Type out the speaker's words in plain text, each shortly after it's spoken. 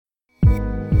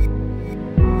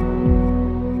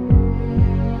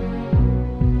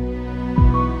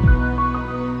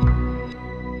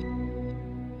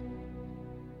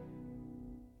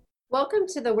Welcome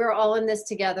to the We're All in This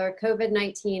Together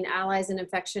COVID-19 Allies and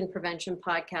Infection Prevention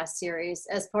podcast series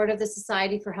as part of the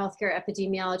Society for Healthcare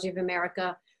Epidemiology of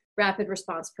America Rapid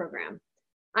Response Program.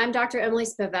 I'm Dr. Emily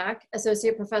Spivak,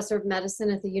 Associate Professor of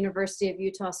Medicine at the University of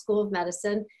Utah School of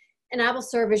Medicine, and I will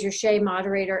serve as your SHEA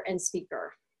moderator and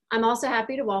speaker. I'm also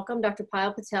happy to welcome Dr.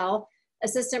 Payal Patel,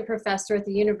 Assistant Professor at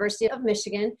the University of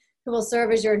Michigan, who will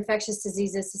serve as your Infectious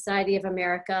Diseases Society of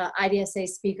America IDSA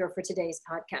speaker for today's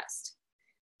podcast.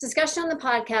 Discussion on the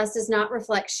podcast does not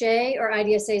reflect SHEA or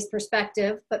IDSA's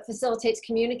perspective, but facilitates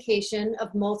communication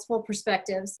of multiple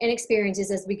perspectives and experiences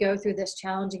as we go through this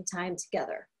challenging time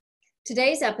together.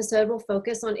 Today's episode will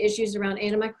focus on issues around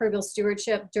antimicrobial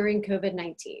stewardship during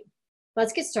COVID-19.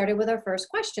 Let's get started with our first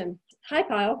question. Hi,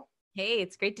 Payal. Hey,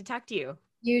 it's great to talk to you.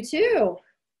 You too.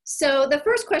 So the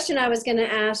first question I was going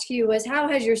to ask you was, how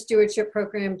has your stewardship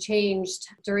program changed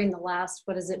during the last,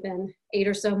 8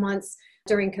 or so months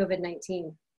during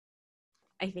COVID-19?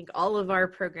 I think all of our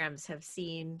programs have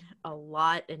seen a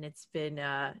lot, and it's been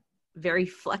very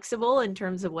flexible in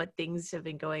terms of what things have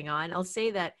been going on. I'll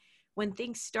say that when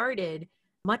things started,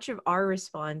 much of our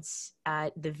response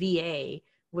at the VA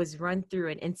was run through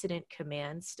an incident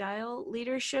command style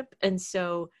leadership. And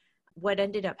so what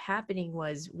ended up happening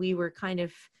was we were kind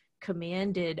of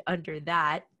commanded under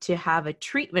that to have a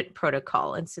treatment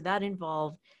protocol. And so that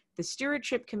involved the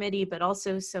stewardship committee, but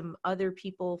also some other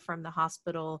people from the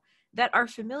hospital that are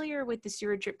familiar with the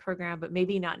stewardship program, but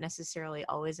maybe not necessarily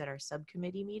always at our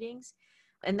subcommittee meetings.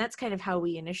 And that's kind of how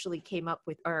we initially came up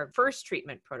with our first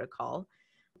treatment protocol.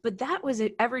 But that was an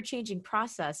ever-changing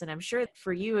process. And I'm sure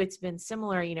for you, it's been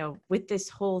similar, with this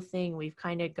whole thing, we've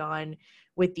kind of gone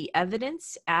with the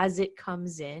evidence as it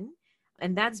comes in.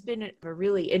 And that's been a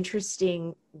really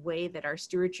interesting way that our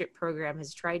stewardship program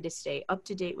has tried to stay up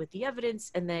to date with the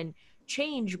evidence and then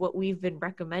change what we've been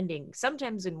recommending,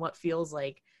 sometimes in what feels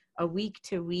like a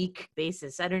week-to-week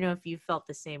basis. I don't know if you felt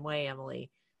the same way,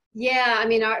 Emily. Yeah,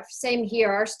 same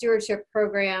here. Our stewardship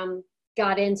program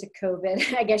got into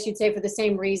COVID, I guess you'd say, for the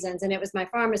same reasons. And it was my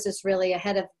pharmacist really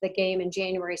ahead of the game in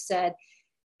January said,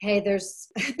 hey, there's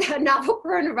a novel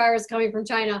coronavirus coming from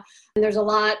China, and there's a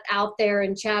lot out there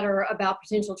and chatter about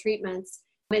potential treatments.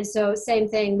 And so same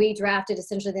thing, we drafted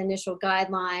essentially the initial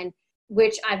guideline,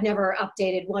 which I've never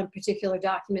updated one particular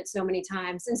document so many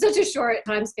times in such a short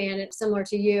time span, it's similar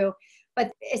to you,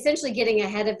 but essentially getting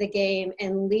ahead of the game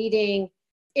and leading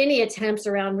any attempts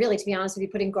around, really, to be honest with you,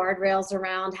 putting guardrails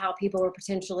around how people were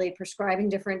potentially prescribing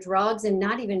different drugs, and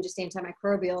not even just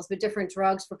antimicrobials, but different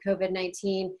drugs for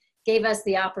COVID-19 gave us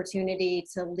the opportunity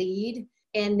to lead.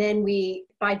 And then we,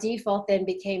 by default, then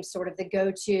became sort of the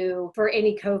go-to for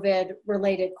any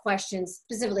COVID-related questions,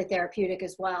 specifically therapeutic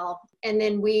as well. And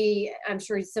then we, I'm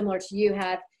sure similar to you,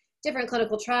 had different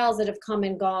clinical trials that have come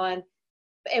and gone.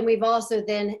 And we've also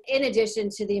then, in addition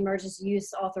to the emergency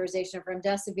use authorization of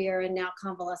remdesivir and now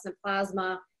convalescent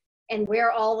plasma, and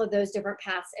where all of those different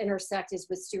paths intersect is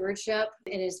with stewardship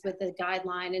and is with the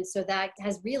guideline. And so that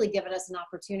has really given us an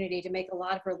opportunity to make a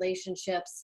lot of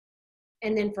relationships.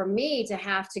 And then for me to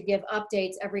have to give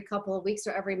updates every couple of weeks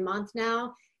or every month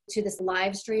now to this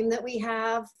live stream that we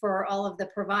have for all of the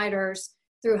providers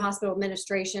through hospital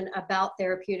administration about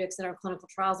therapeutics and our clinical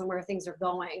trials and where things are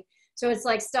going. So it's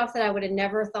like stuff that I would have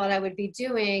never thought I would be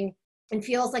doing, and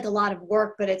feels like a lot of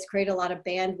work, but it's created a lot of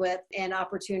bandwidth and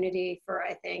opportunity for,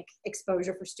 I think,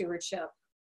 exposure for stewardship.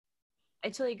 I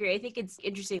totally agree. I think it's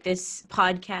interesting. This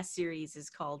podcast series is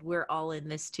called We're All in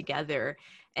This Together.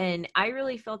 And I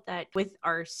really felt that with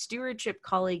our stewardship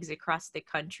colleagues across the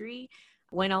country,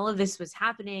 when all of this was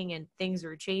happening and things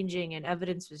were changing and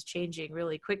evidence was changing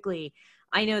really quickly,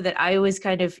 I know that I was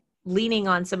kind of leaning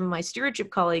on some of my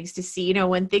stewardship colleagues to see,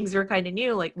 when things were kind of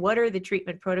new, like what are the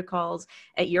treatment protocols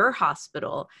at your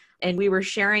hospital? And we were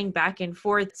sharing back and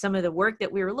forth some of the work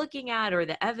that we were looking at or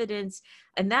the evidence.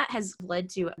 And that has led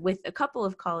to, with a couple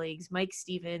of colleagues, Mike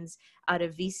Stevens out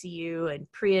of VCU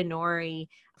and Priya Nori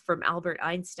from Albert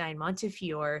Einstein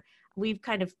Montefiore, we've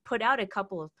kind of put out a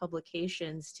couple of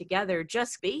publications together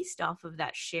just based off of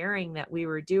that sharing that we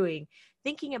were doing,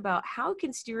 thinking about how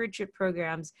can stewardship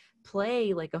programs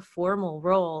play like a formal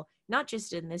role, not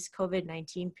just in this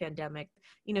COVID-19 pandemic.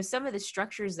 Some of the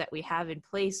structures that we have in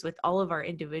place with all of our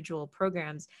individual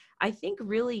programs, I think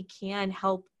really can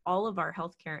help all of our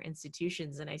healthcare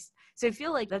institutions. And so I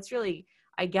feel like that's really,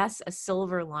 I guess, a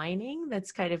silver lining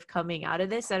that's kind of coming out of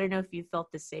this. I don't know if you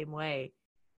felt the same way.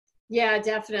 Yeah,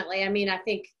 definitely. I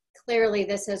think clearly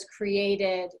this has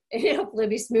created, it'll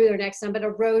be smoother next time, but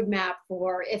a roadmap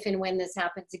for if and when this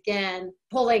happens again,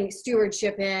 pulling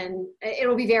stewardship in.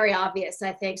 It'll be very obvious,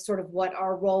 I think, sort of what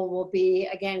our role will be,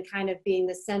 again, kind of being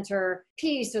the center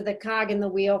piece or the cog in the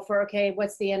wheel for, okay,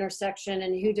 what's the intersection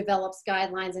and who develops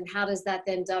guidelines and how does that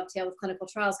then dovetail with clinical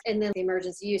trials and then the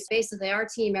emergency use. Basically, our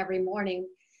team every morning,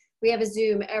 we have a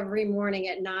Zoom every morning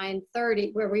at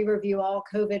 9:30 where we review all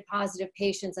COVID positive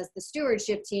patients as the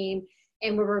stewardship team.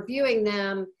 And we're reviewing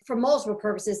them for multiple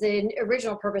purposes. The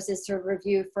original purpose is to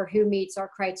review for who meets our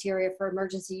criteria for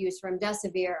emergency use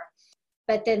remdesivir.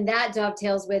 But then that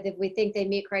dovetails with, if we think they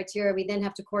meet criteria, we then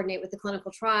have to coordinate with the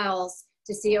clinical trials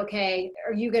to see, okay,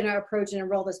 are you going to approach and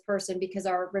enroll this person? Because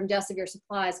our remdesivir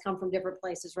supplies come from different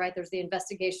places, right? There's the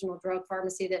investigational drug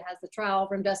pharmacy that has the trial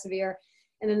remdesivir,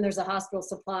 and then there's a hospital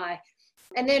supply.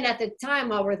 And then at the time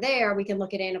while we're there, we can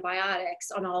look at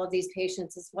antibiotics on all of these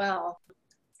patients as well.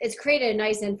 It's created a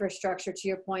nice infrastructure, to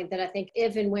your point, that I think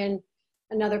if and when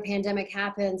another pandemic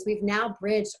happens, we've now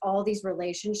bridged all these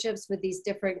relationships with these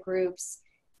different groups,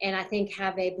 and I think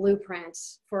have a blueprint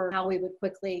for how we would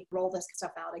quickly roll this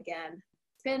stuff out again.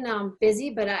 It's been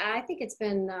busy, but I think it's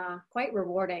been quite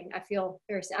rewarding. I feel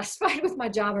very satisfied with my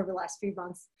job over the last few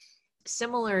months.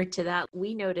 Similar to that,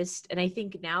 we noticed, and I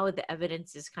think now the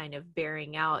evidence is kind of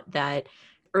bearing out that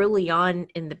early on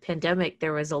in the pandemic,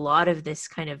 there was a lot of this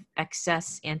kind of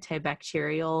excess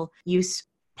antibacterial use,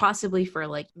 possibly for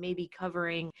like maybe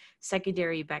covering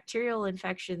secondary bacterial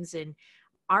infections. And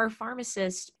our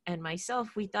pharmacist and myself,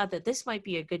 we thought that this might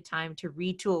be a good time to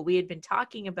retool. We had been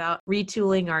talking about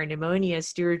retooling our pneumonia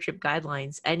stewardship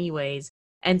guidelines anyways.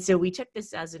 And so we took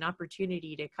this as an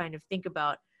opportunity to kind of think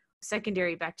about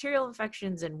secondary bacterial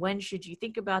infections and when should you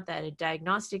think about that in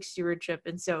diagnostic stewardship.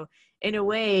 And so in a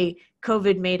way,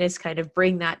 COVID made us kind of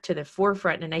bring that to the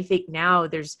forefront. And I think now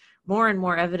there's more and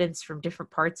more evidence from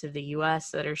different parts of the US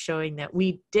that are showing that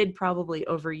we did probably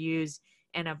overuse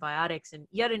antibiotics, and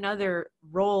yet another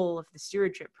role of the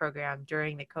stewardship program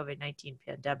during the COVID-19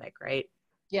 pandemic, right?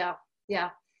 Yeah.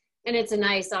 And it's a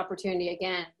nice opportunity.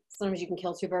 Again, sometimes you can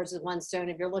kill two birds with one stone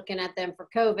if you're looking at them for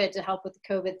COVID to help with the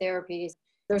COVID therapies.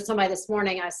 There's somebody this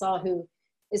morning I saw who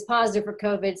is positive for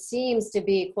COVID, seems to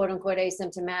be quote unquote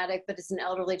asymptomatic, but it's an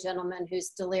elderly gentleman who's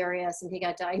delirious and he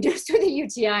got diagnosed with a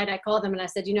UTI. And I called him and I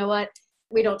said, you know what?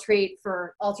 We don't treat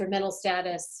for altered mental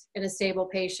status in a stable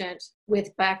patient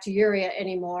with bacteriuria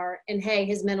anymore. And hey,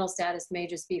 his mental status may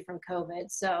just be from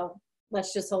COVID. So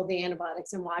let's just hold the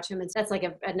antibiotics and watch him. And that's like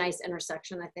a nice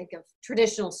intersection, I think, of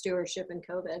traditional stewardship and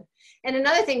COVID. And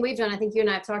another thing we've done, I think you and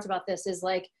I have talked about this, is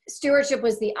like stewardship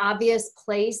was the obvious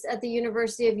place at the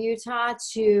University of Utah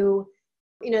to,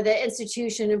 the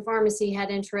institution and pharmacy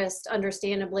had interest,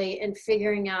 understandably, in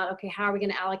figuring out, okay, how are we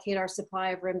going to allocate our supply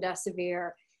of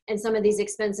remdesivir and some of these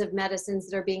expensive medicines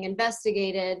that are being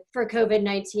investigated for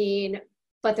COVID-19,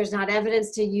 but there's not evidence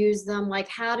to use them. Like,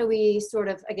 how do we sort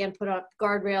of, again, put up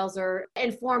guardrails or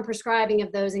inform prescribing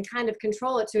of those and kind of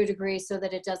control it to a degree so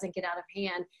that it doesn't get out of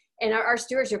hand? And our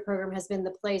stewardship program has been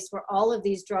the place where all of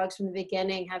these drugs from the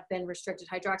beginning have been restricted.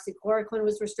 Hydroxychloroquine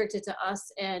was restricted to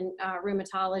us in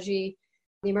rheumatology.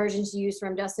 The emergency use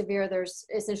remdesivir, there's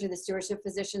essentially the stewardship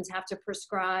physicians have to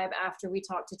prescribe after we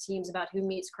talk to teams about who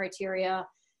meets criteria.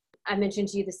 I mentioned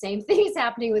to you the same thing is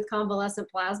happening with convalescent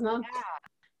plasma. Yeah.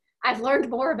 I've learned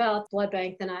more about blood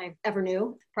bank than I ever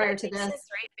knew prior to this. Sense,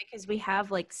 right? Because we have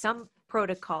like some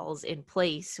protocols in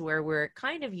place where we're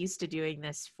kind of used to doing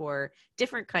this for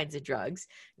different kinds of drugs.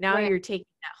 Now You're taking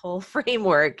that whole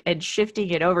framework and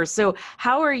shifting it over. So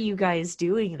how are you guys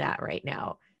doing that right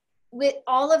now? With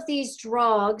all of these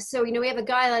drugs, so, we have a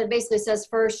guideline that basically says,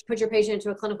 first, put your patient into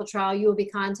a clinical trial. You will be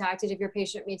contacted if your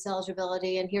patient meets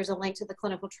eligibility, and here's a link to the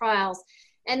clinical trials.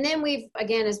 And then we've,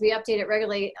 again, as we update it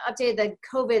regularly, updated the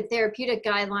COVID therapeutic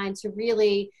guideline to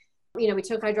really, we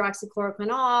took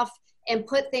hydroxychloroquine off and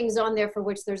put things on there for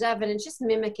which there's evidence, just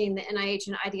mimicking the NIH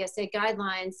and IDSA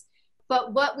guidelines.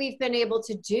 But what we've been able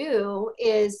to do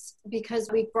is, because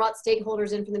we brought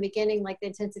stakeholders in from the beginning, like the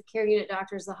intensive care unit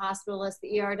doctors, the hospitalists,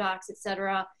 the ER docs, et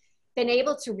cetera, been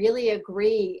able to really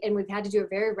agree, and we've had to do it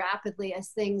very rapidly as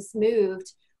things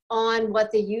moved, on what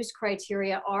the use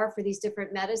criteria are for these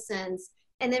different medicines.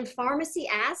 And then pharmacy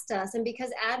asked us, and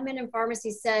because admin and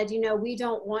pharmacy said, we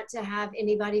don't want to have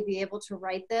anybody be able to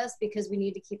write this because we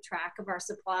need to keep track of our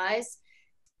supplies.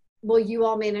 Will you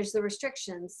all manage the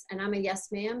restrictions? And I'm a yes,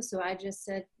 ma'am. So I just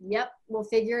said, yep, we'll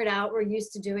figure it out. We're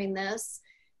used to doing this.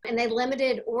 And they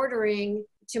limited ordering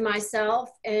to myself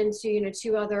and to,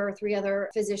 three other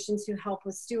physicians who help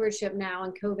with stewardship now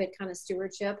and COVID kind of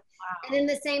stewardship. Wow. And then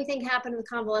the same thing happened with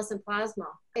convalescent plasma.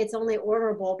 It's only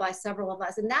orderable by several of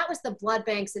us. And that was the blood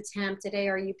bank's attempt at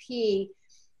ARUP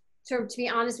to be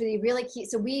honest with you, really key.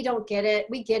 So we don't get it.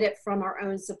 We get it from our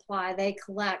own supply. They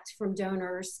collect from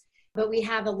donors, but we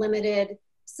have a limited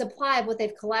supply of what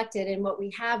they've collected. And what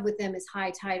we have with them is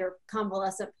high titer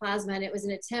convalescent plasma. And it was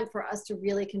an attempt for us to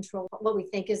really control what we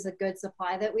think is a good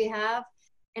supply that we have.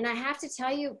 And I have to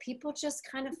tell you, people just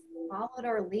kind of followed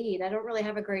our lead. I don't really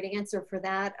have a great answer for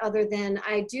that, other than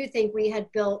I do think we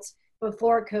had built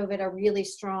before COVID a really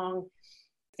strong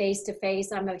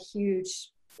face-to-face. I'm a huge,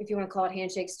 if you want to call it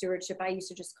handshake stewardship, I used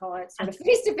to just call it sort of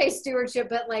face-to-face stewardship,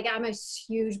 but like I'm a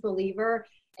huge believer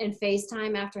in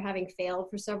FaceTime after having failed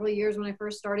for several years when I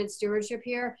first started stewardship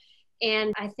here.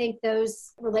 And I think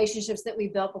those relationships that we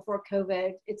built before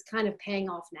COVID, it's kind of paying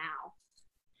off now.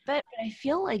 But I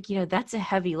feel like, that's a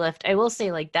heavy lift. I will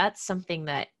say, like, that's something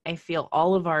that I feel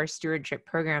all of our stewardship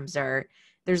programs are.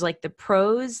 There's like the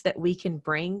pros that we can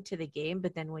bring to the game,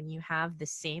 but then when you have the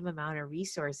same amount of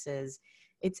resources,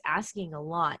 it's asking a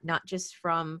lot, not just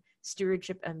from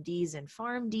stewardship MDs and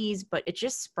PharmDs, but it's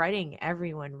just spreading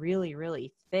everyone really,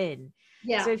 really thin.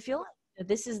 Yeah. So I feel like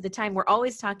this is the time. We're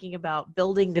always talking about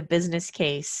building the business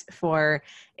case for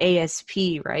ASP,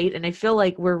 right? And I feel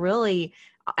like we're really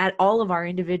at all of our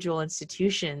individual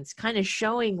institutions kind of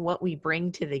showing what we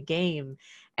bring to the game.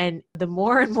 And the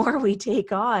more and more we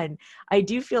take on, I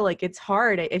do feel like it's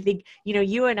hard. I think,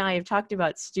 you and I have talked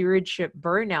about stewardship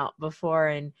burnout before,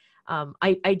 and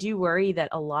I do worry that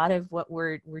a lot of what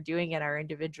we're doing at our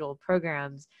individual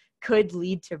programs could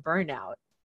lead to burnout.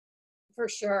 For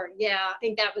sure. Yeah. I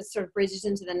think that was sort of bridges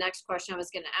into the next question I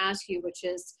was going to ask you, which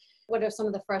is what are some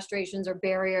of the frustrations or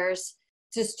barriers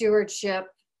to stewardship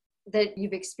that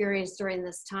you've experienced during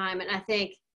this time? And I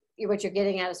think what you're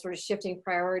getting at is sort of shifting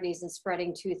priorities and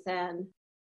spreading too thin.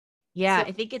 Yeah, so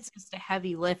I think it's just a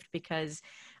heavy lift because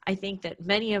I think that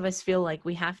many of us feel like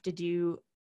we have to do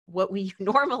what we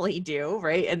normally do,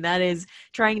 right? And that is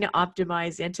trying to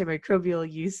optimize antimicrobial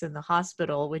use in the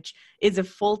hospital, which is a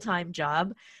full-time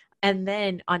job. And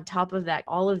then on top of that,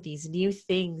 all of these new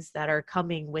things that are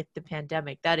coming with the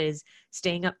pandemic, that is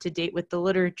staying up to date with the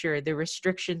literature, the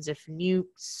restrictions of new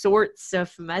sorts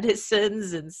of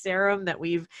medicines and serum that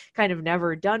we've kind of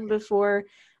never done before.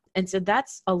 And so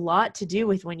that's a lot to do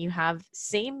with when you have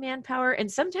same manpower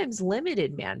and sometimes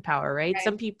limited manpower, right?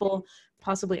 Some people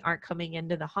possibly aren't coming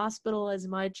into the hospital as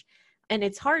much. And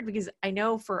it's hard because I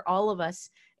know for all of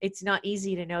us, it's not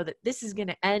easy to know that this is going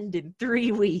to end in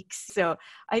 3 weeks. So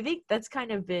I think that's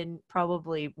kind of been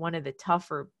probably one of the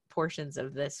tougher portions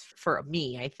of this for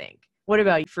me, I think. What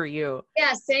about for you?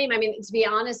 Yeah, same. I mean, to be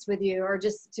honest with you, or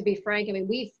just to be frank, I mean,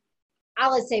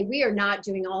 let's say we are not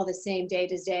doing all the same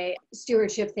day-to-day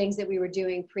stewardship things that we were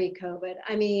doing pre-COVID.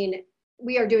 I mean,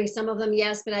 we are doing some of them,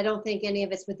 yes, but I don't think any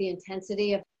of it's with the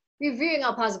intensity of reviewing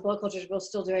all positive blood cultures we're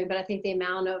still doing, but I think the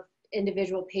amount of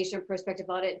individual patient perspective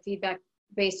audit and feedback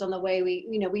based on the way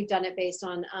we've done it based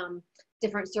on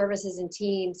different services and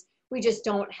teams. We just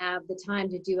don't have the time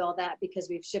to do all that because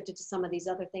we've shifted to some of these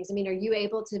other things. I mean, are you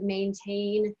able to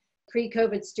maintain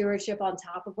pre-COVID stewardship on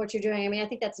top of what you're doing? I mean, I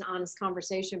think that's an honest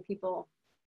conversation people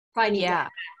probably need to have.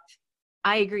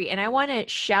 I agree. And I want to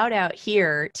shout out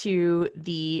here to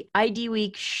the ID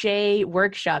Week SHEA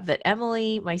workshop that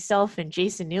Emily, myself, and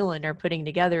Jason Newland are putting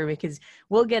together, because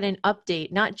we'll get an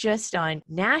update, not just on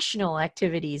national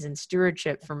activities and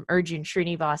stewardship from Arjun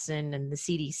Srinivasan and the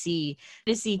CDC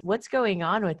to see what's going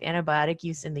on with antibiotic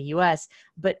use in the US,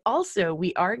 but also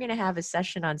we are going to have a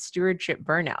session on stewardship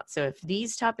burnout. So if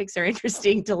these topics are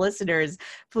interesting to listeners,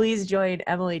 please join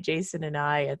Emily, Jason, and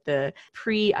I at the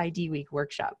pre-ID Week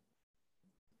workshop.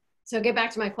 So get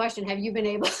back to my question. Have you been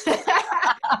able to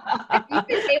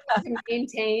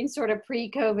maintain sort of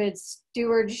pre-COVID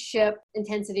stewardship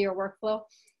intensity or workflow?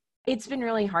 It's been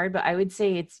really hard, but I would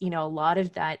say it's, a lot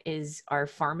of that is our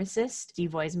pharmacist,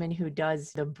 Steve Wiseman, who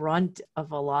does the brunt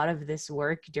of a lot of this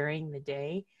work during the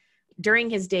day.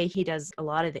 During his day, he does a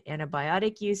lot of the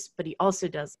antibiotic use, but he also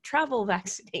does travel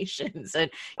vaccinations and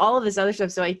all of this other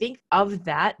stuff. So I think of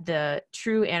that, the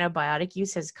true antibiotic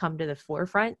use has come to the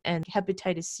forefront, and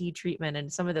hepatitis C treatment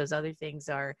and some of those other things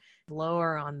are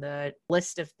lower on the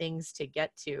list of things to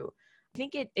get to. I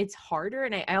think it's harder.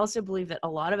 And I also believe that a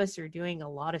lot of us are doing a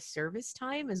lot of service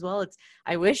time as well.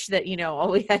 I wish that,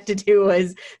 all we had to do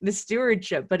was the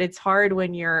stewardship, but it's hard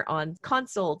when you're on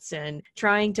consults and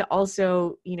trying to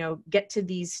also, get to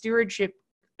these stewardship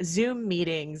Zoom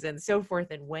meetings and so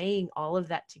forth and weighing all of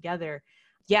that together.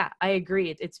 Yeah, I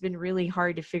agree. It's been really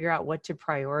hard to figure out what to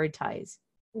prioritize.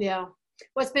 Yeah.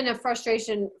 What's been a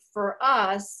frustration for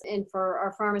us and for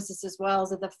our pharmacists as well is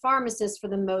that the pharmacists, for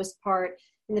the most part,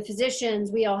 and the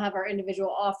physicians, we all have our individual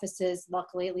offices,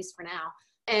 luckily, at least for now,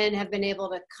 and have been able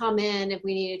to come in if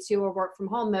we needed to or work from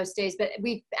home most days. But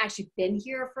we've actually been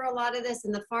here for a lot of this,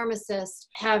 and the pharmacists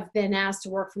have been asked to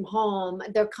work from home.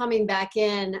 They're coming back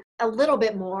in a little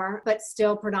bit more, but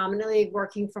still predominantly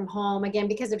working from home, again,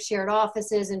 because of shared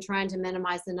offices and trying to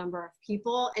minimize the number of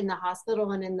people in the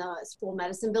hospital and in the school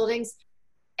medicine buildings.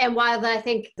 And while I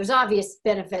think there's obvious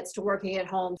benefits to working at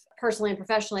home personally and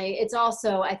professionally, it's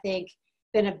also, I think,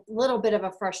 been a little bit of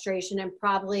a frustration, and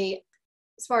probably,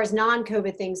 as far as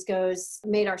non-COVID things goes,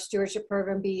 made our stewardship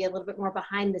program be a little bit more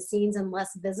behind the scenes and less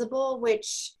visible,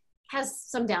 which has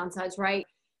some downsides, right?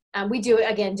 We do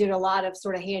a lot of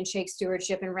sort of handshake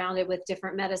stewardship and rounded with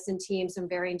different medicine teams on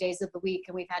varying days of the week,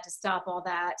 and we've had to stop all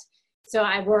that. So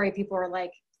I worry people are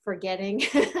like forgetting.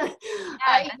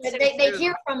 They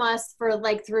hear from us for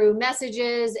like through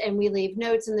messages, and we leave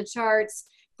notes in the charts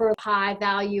for high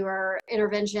value or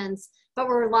interventions, but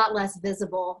we're a lot less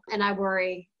visible. And I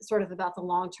worry sort of about the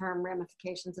long-term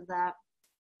ramifications of that.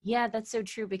 Yeah, that's so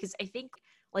true, because I think,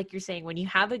 like you're saying, when you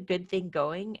have a good thing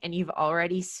going and you've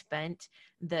already spent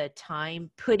the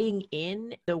time putting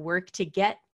in the work to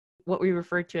get what we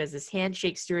refer to as this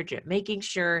handshake stewardship, making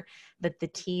sure that the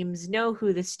teams know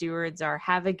who the stewards are,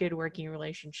 have a good working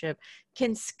relationship,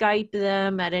 can Skype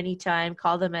them at any time,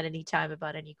 call them at any time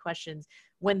about any questions.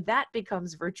 When that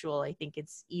becomes virtual, I think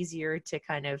it's easier to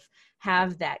kind of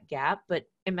have that gap. But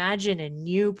imagine a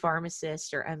new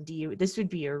pharmacist or MD, this would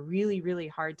be a really, really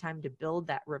hard time to build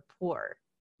that rapport.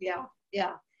 Yeah.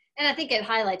 And I think it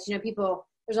highlights, people,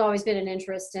 there's always been an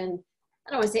interest in,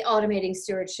 I don't want to say automating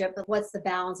stewardship, but what's the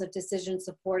balance of decision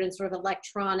support and sort of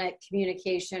electronic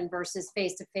communication versus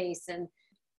face-to-face. And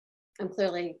I'm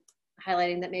clearly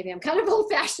highlighting that maybe I'm kind of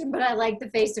old-fashioned, but I like the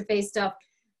face-to-face stuff.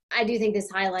 I do think this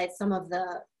highlights some of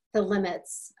the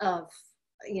limits of,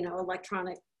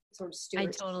 electronic sort of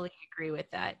stewardship. I totally agree with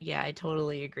that. Yeah, I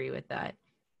totally agree with that.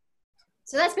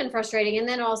 So that's been frustrating. And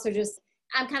then also just,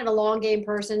 I'm kind of a long game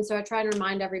person, so I try to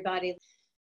remind everybody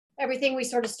everything we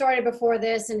sort of started before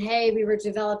this, and hey, we were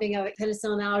developing a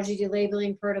penicillin allergy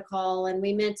delabeling protocol, and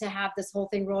we meant to have this whole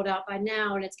thing rolled out by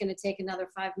now, and it's going to take another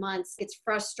 5 months. It's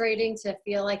frustrating to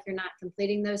feel like you're not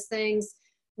completing those things.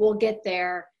 We'll get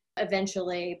there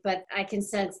eventually, but I can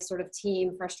sense sort of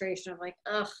team frustration of like,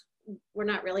 ugh, we're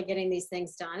not really getting these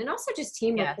things done. And also just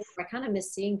team rapport. I kind of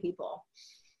miss seeing people.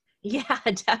 Yeah,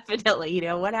 definitely.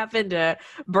 What happened to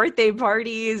birthday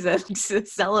parties and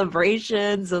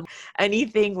celebrations and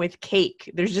anything with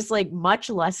cake? There's just like much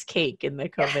less cake in the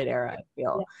COVID era, I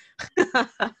feel. Yeah.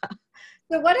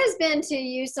 So what has been to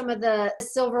you some of the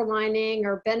silver lining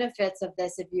or benefits of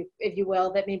this, if you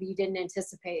will, that maybe you didn't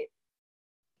anticipate?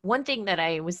 One thing that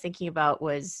I was thinking about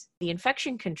was the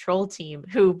infection control team,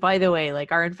 who, by the way,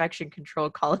 like our infection control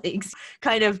colleagues,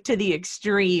 kind of to the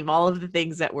extreme, all of the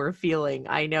things that we're feeling,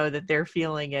 I know that they're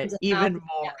feeling it even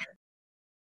more.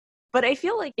 But I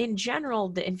feel like in general,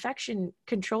 the infection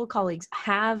control colleagues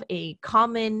have a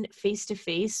common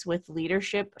face-to-face with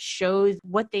leadership, shows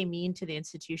what they mean to the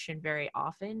institution very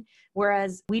often,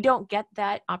 whereas we don't get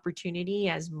that opportunity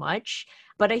as much.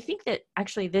 But I think that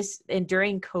actually and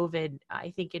during COVID,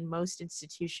 I think in most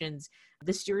institutions,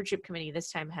 the stewardship committee this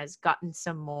time has gotten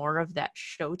some more of that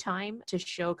show time to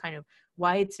show kind of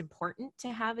why it's important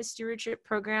to have a stewardship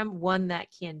program, one that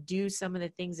can do some of the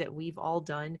things that we've all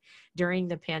done during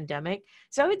the pandemic.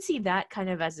 So I would see that kind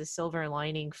of as a silver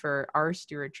lining for our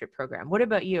stewardship program. What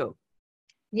about you?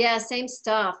 Yeah, same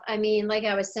stuff. I mean, like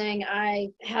I was saying, I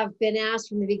have been asked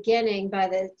from the beginning by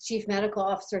the chief medical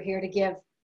officer here to give,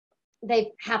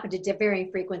 they happen to dip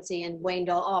varying frequency and waned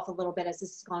off a little bit as this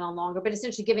has gone on longer, but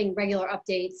essentially giving regular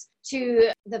updates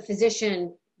to the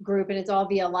physician group, and it's all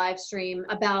via live stream,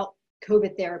 about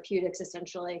COVID therapeutics,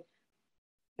 essentially.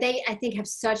 They, I think, have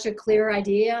such a clear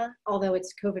idea, although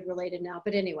it's COVID related now,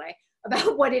 but anyway,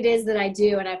 about what it is that I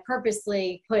do. And I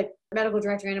purposely put medical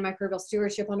director antimicrobial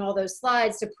stewardship on all those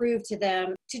slides to prove to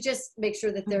them, to just make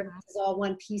sure that there is all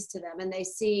one piece to them and they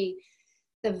see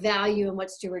the value in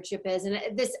what stewardship is. And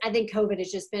this, I think COVID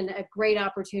has just been a great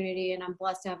opportunity, and I'm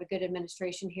blessed to have a good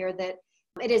administration here, that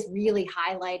it has really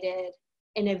highlighted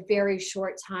in a very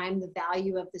short time the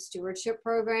value of the stewardship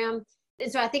program.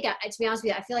 And so I think, to be honest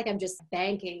with you, I feel like I'm just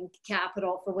banking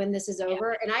capital for when this is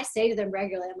over. And I say to them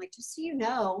regularly, I'm like, just so you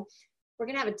know, we're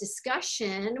going to have a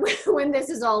discussion when this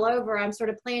is all over. I'm sort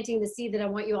of planting the seed that I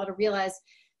want you all to realize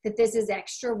that this is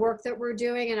extra work that we're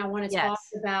doing. And I want to talk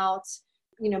about,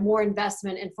 more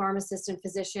investment in pharmacist and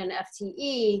physician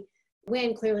FTE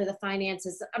when clearly the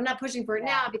finances, I'm not pushing for it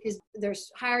now because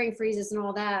there's hiring freezes and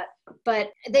all that, but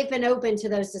they've been open to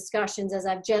those discussions as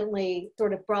I've gently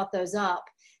sort of brought those up.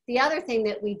 The other thing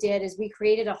that we did is we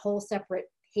created a whole separate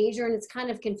pager, and it's kind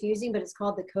of confusing, but it's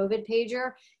called the COVID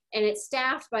pager, and it's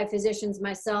staffed by physicians,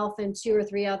 myself, and 2 or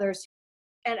 3 others.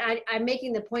 And I'm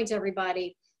making the point to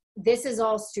everybody, this is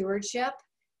all stewardship.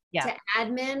 Yeah. To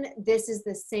admin, this is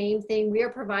the same thing. We are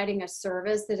providing a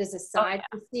service that is aside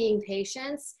from seeing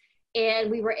patients.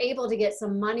 And we were able to get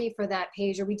some money for that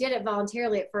pager. We did it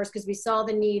voluntarily at first because we saw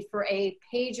the need for a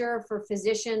pager for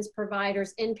physicians,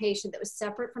 providers, inpatient that was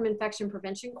separate from infection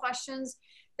prevention questions,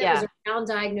 that was around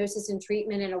diagnosis and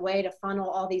treatment in a way to funnel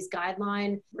all these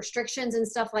guideline restrictions and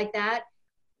stuff like that.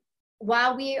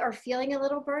 While we are feeling a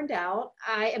little burned out,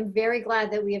 I am very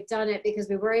glad that we have done it because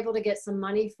we were able to get some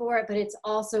money for it, but it's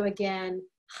also, again,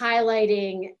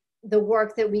 highlighting the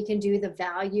work that we can do, the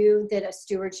value that a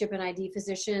stewardship and ID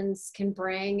physicians can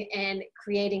bring, and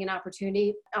creating an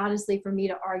opportunity, honestly, for me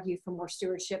to argue for more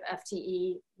stewardship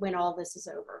FTE when all this is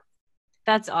over.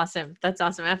 That's awesome. That's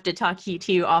awesome. I have to talk to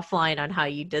you offline on how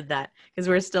you did that because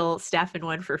we're still staffing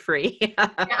one for free.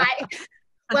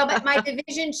 Well, but my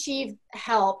division chief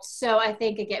helped. So I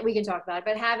think, again, we can talk about it,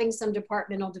 but having some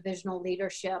departmental divisional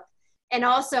leadership. And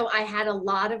also I had a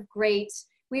lot of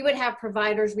we would have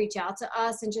providers reach out to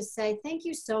us and just say, thank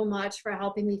you so much for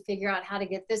helping me figure out how to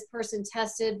get this person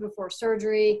tested before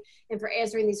surgery and for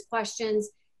answering these questions.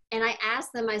 And I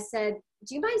asked them, I said,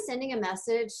 do you mind sending a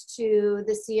message to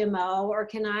the CMO, or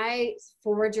can I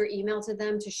forward your email to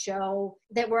them to show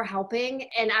that we're helping?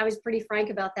 And I was pretty frank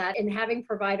about that. And having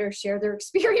providers share their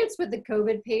experience with the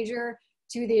COVID pager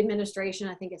to the administration,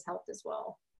 I think has helped as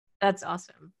well. That's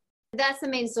awesome. That's the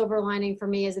main silver lining for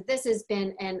me, is that this has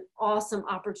been an awesome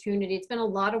opportunity. It's been a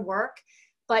lot of work,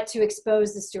 but to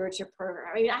expose the stewardship program.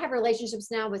 I mean, I have relationships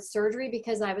now with surgery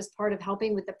because I was part of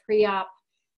helping with the pre-op.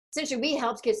 Essentially, we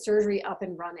helped get surgery up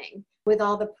and running with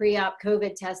all the pre-op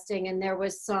COVID testing. And there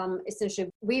was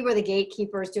we were the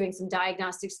gatekeepers doing some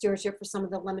diagnostic stewardship for some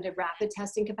of the limited rapid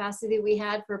testing capacity we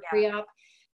had for pre-op.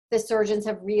 The surgeons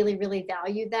have really, really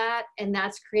valued that. And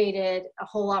that's created a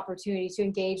whole opportunity to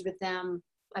engage with them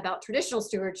about traditional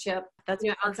stewardship. That's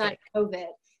outside of COVID.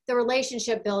 The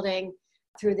relationship building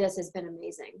through this has been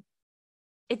amazing.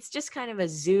 It's just kind of a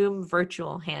Zoom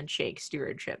virtual handshake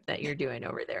stewardship that you're doing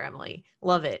over there, Emily.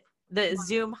 Love it. The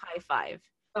Zoom high five.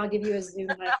 I'll give you a Zoom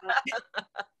high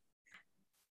five.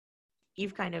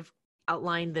 You've kind of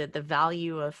outlined the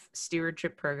value of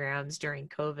stewardship programs during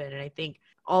COVID. And I think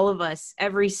all of us,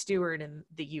 every steward in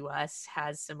the US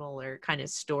has similar kind of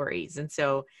stories. And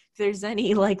so if there's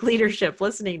any leadership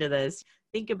listening to this,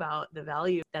 think about the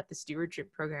value that the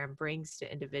stewardship program brings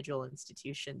to individual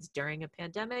institutions during a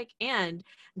pandemic and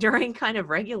during kind of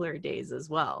regular days as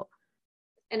well.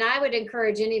 And I would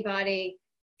encourage anybody,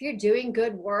 if you're doing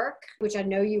good work, which I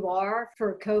know you are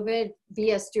for COVID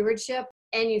via stewardship,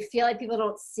 and you feel like people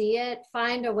don't see it,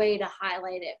 find a way to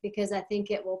highlight it, because I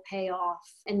think it will pay off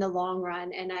in the long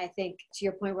run. And I think, to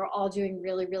your point, we're all doing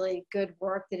really, really good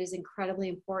work that is incredibly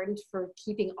important for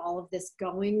keeping all of this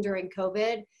going during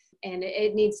COVID. And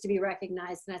it needs to be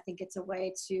recognized. And I think it's a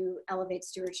way to elevate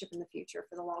stewardship in the future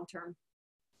for the long term.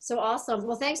 So awesome.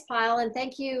 Well, thanks, Payal. And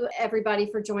thank you,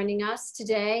 everybody, for joining us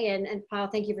today. And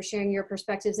Payal, thank you for sharing your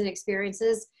perspectives and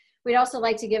experiences. We'd also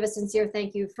like to give a sincere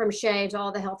thank you from SHEA to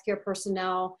all the healthcare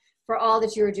personnel for all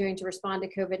that you are doing to respond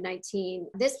to COVID-19.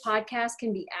 This podcast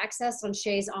can be accessed on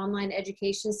SHEA's online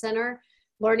education center,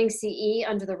 Learning CE,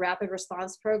 under the Rapid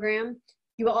Response Program.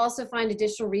 You will also find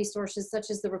additional resources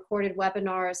such as the recorded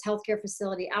webinars, healthcare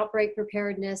facility outbreak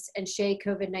preparedness, and SHEA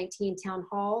COVID-19 town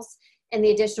halls, and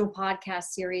the additional podcast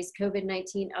series,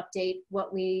 COVID-19 Update,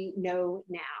 What We Know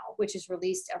Now, which is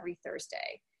released every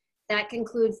Thursday. That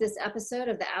concludes this episode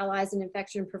of the Allies in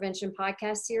Infection Prevention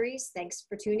podcast series. Thanks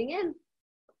for tuning in.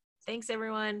 Thanks,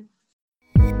 everyone.